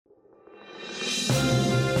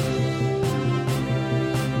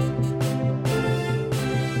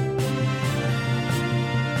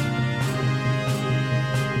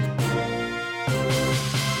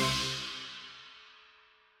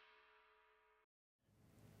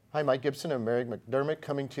Hi, Mike Gibson and Mary McDermott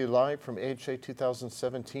coming to you live from AHA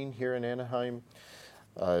 2017 here in Anaheim.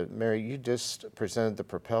 Mary, you just presented the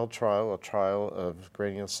PROPEL trial, a trial of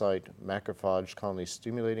granulocyte macrophage colony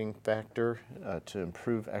stimulating factor to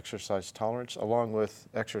improve exercise tolerance along with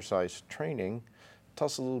exercise training. Tell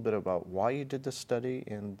us a little bit about why you did this study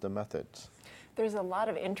and the methods. There's a lot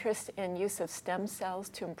of interest in use of stem cells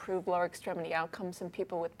to improve lower extremity outcomes in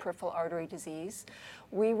people with peripheral artery disease.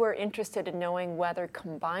 We were interested in knowing whether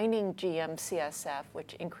combining GM-CSF,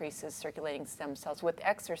 which increases circulating stem cells, with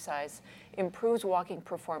exercise improves walking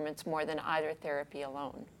performance more than either therapy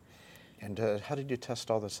alone. And how did you test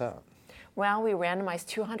all this out? Well, we randomized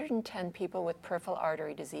 210 people with peripheral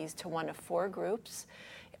artery disease to one of four groups,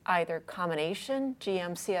 either combination,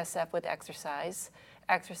 GM-CSF with exercise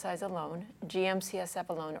alone, GM-CSF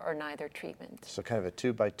alone, or neither treatment. So kind of a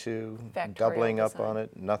 2-by-2, Factorial doubling up design. on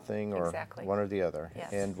it, nothing, or Exactly. one or the other.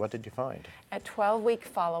 Yes. And what did you find? At 12-week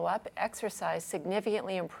follow-up, exercise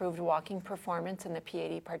significantly improved walking performance in the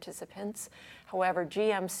PAD participants. However,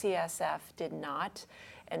 GM-CSF did not,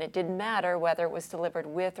 and it didn't matter whether it was delivered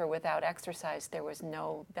with or without exercise. There was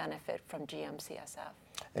no benefit from GM-CSF.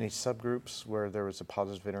 Any subgroups where there was a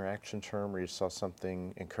positive interaction term where you saw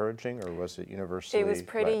something encouraging, or was it universally? It was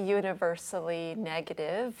pretty universally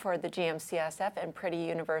negative for the GM-CSF and pretty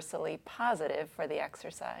universally positive for the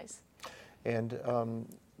exercise. And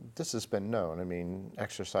this has been known. I mean,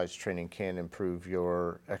 exercise training can improve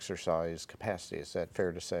your exercise capacity. Is that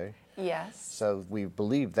fair to say? Yes. So we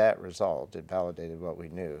believed that result. It validated what we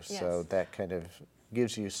knew. Yes. So that kind of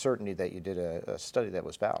gives you certainty that you did a study that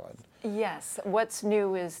was valid. Yes. What's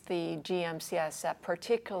new is the GM-CSF,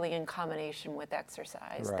 particularly in combination with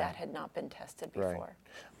exercise. Right. That had not been tested before.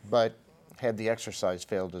 Right. But had the exercise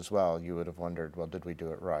failed as well, you would have wondered, well, did we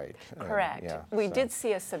do it right? Correct. Yeah, we did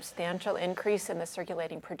see a substantial increase in the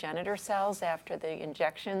circulating progenitor cells after the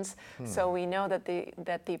injections. So we know that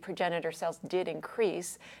the progenitor cells did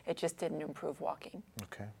increase. It just didn't improve walking.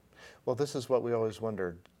 Okay. Well, this is what we always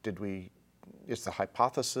wondered. Is the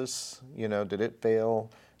hypothesis, did it fail?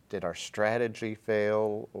 Did our strategy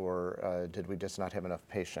fail? Or did we just not have enough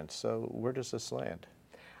patience? So where does this land?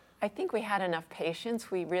 I think we had enough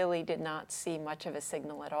patience. We really did not see much of a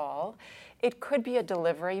signal at all. It could be a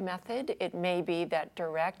delivery method. It may be that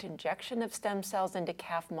direct injection of stem cells into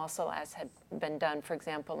calf muscle, as had been done, for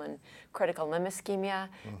example, in critical limb ischemia,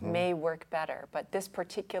 may work better. But this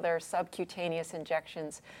particular subcutaneous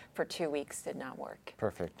injections for 2 weeks did not work.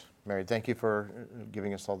 Perfect. Mary, thank you for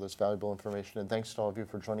giving us all this valuable information, and thanks to all of you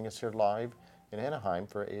for joining us here live in Anaheim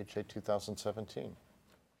for AHA 2017.